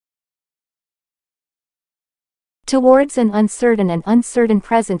towards an uncertain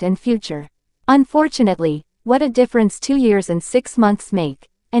present and future. Unfortunately, what a difference 2 years and 6 months make,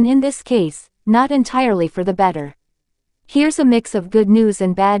 and in this case, not entirely for the better. Here's a mix of good news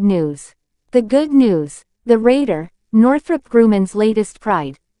and bad news. The good news: the Raider, Northrop Grumman's latest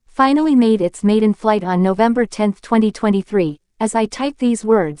pride, finally made its maiden flight on November 10, 2023. As I type these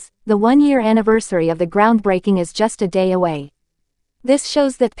words, the 1-year anniversary of the groundbreaking is just a day away. This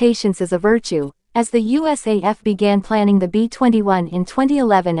shows that patience is a virtue, as the USAF began planning the B-21 in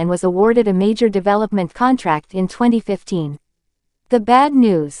 2011 and was awarded a major development contract in 2015. The bad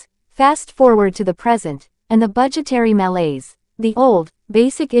news: fast forward to the present, and the budgetary malaise, the old,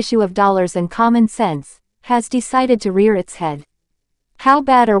 basic issue of dollars and common sense, has decided to rear its head. How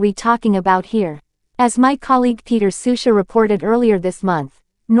bad are we talking about here? As my colleague Peter Susha reported earlier this month,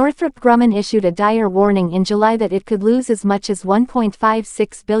 Northrop Grumman issued a dire warning in July that it could lose as much as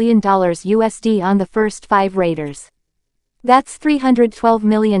 $1.56 billion USD on the first 5 Raiders. That's $312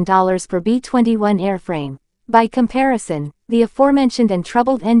 million per B-21 airframe. By comparison, the aforementioned and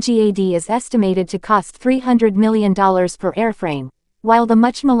troubled NGAD is estimated to cost $300 million per airframe, while the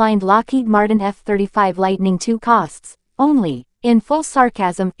much-maligned Lockheed Martin F-35 Lightning II costs, only, in full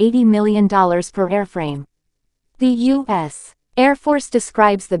sarcasm, $80 million per airframe. The U.S. Air Force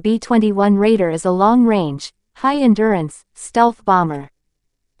describes the B-21 Raider as a long-range, high-endurance, stealth bomber.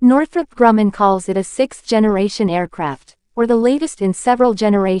 Northrop Grumman calls it a 6th-generation aircraft, or the latest in several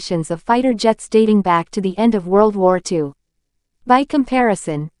generations of fighter jets dating back to the end of World War II. By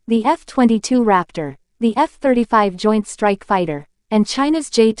comparison, the F-22 Raptor, the F-35 Joint Strike Fighter, and China's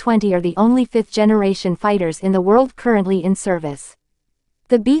J-20 are the only 5th-generation fighters in the world currently in service.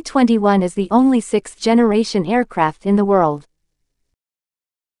 The B-21 is the only 6th-generation aircraft in the world.